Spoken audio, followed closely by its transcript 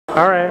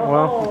All right,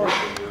 well,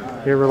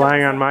 you're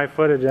relying on my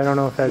footage. I don't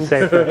know if that's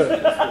safe.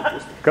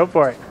 Go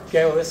for it.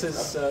 Okay, well, this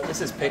is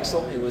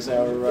Pixel. It was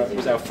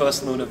our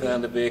first lunar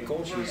lander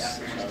vehicle. She's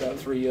about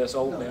 3 years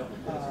old now.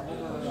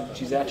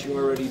 She's actually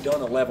already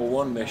done a level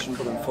 1 mission,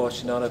 but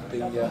unfortunately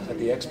not at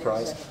the X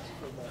Prize.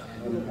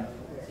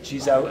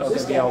 She's going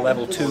to be our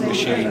level 2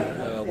 machine,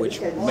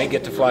 which may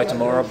get to fly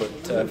tomorrow,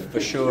 but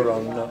for sure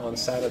on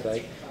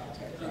Saturday.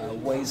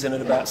 Weighs in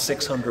at about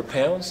 600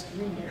 pounds,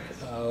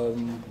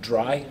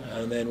 dry,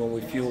 and then when we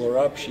fuel her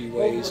up, she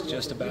weighs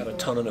just about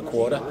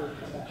 1.25 tons.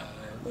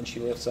 When she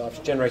lifts off,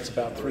 she generates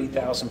about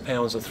 3,000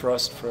 pounds of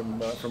thrust from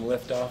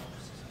liftoff,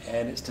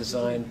 and it's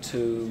designed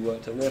to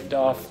lift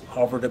off,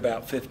 hover at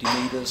about 50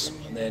 meters,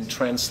 and then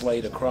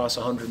translate across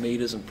 100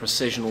 meters and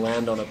precision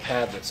land on a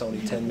pad that's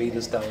only 10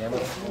 meters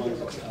diameter.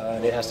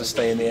 And it has to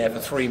stay in the air for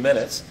 3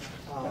 minutes.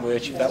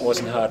 Which, if that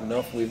wasn't hard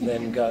enough, we've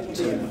then got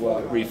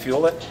to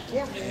refuel it,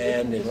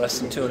 and in less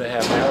than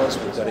 2.5 hours,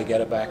 we've got to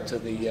get it back to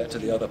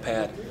the other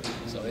pad.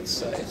 So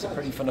it's a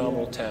pretty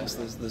phenomenal task.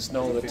 There's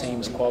no other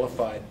teams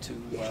qualified to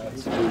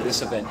do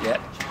this event yet,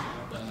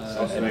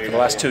 and for the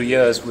last 2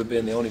 years, we've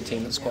been the only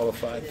team that's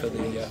qualified for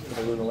the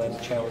Lunar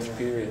Lander Challenge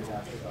period.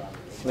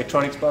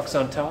 Electronics box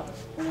on top.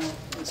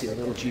 See a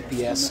little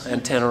GPS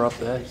antenna up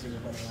there.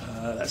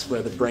 That's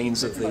where the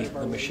brains of the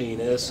machine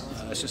is.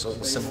 It's just a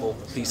little simple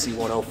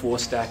PC-104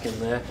 stack in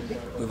there.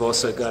 We've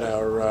also got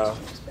our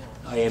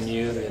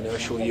IMU, the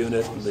inertial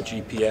unit, and the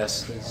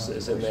GPS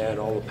is in there, and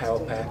all the power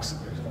packs.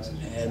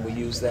 And we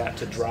use that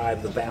to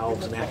drive the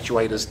valves and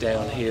actuators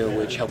down here,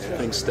 which help the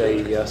thing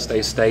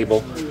stay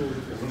stable.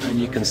 And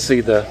you can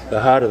see the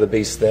heart of the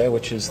beast there,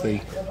 which is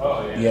the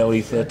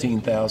LE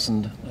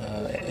 13,000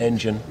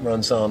 engine,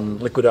 runs on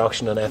liquid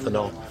oxygen and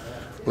ethanol.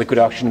 Liquid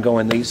oxygen go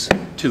in these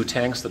 2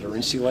 tanks that are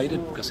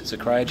insulated because it's a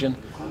cryogen,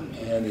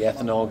 and the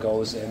ethanol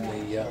goes in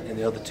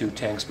the other 2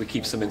 tanks. We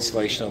keep some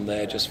insulation on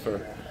there just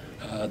for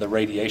the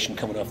radiation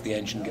coming off the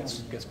engine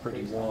gets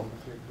pretty warm.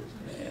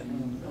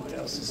 And what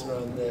else is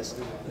around this?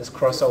 This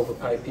crossover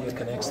pipe here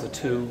connects the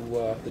two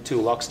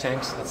LOX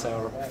tanks. That's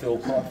our fill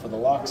port for the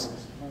LOX.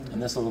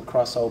 And this little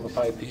crossover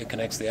pipe here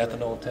connects the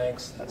ethanol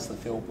tanks. That's the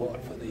fill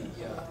port for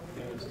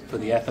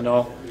the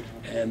ethanol.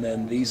 And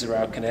then these are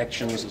our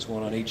connections. There's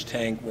one on each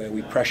tank where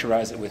we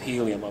pressurize it with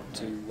helium up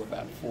to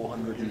about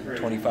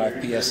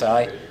 425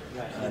 psi,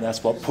 and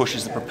that's what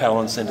pushes the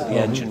propellants into the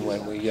engine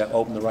when we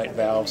open the right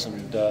valves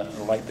and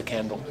light the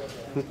candle.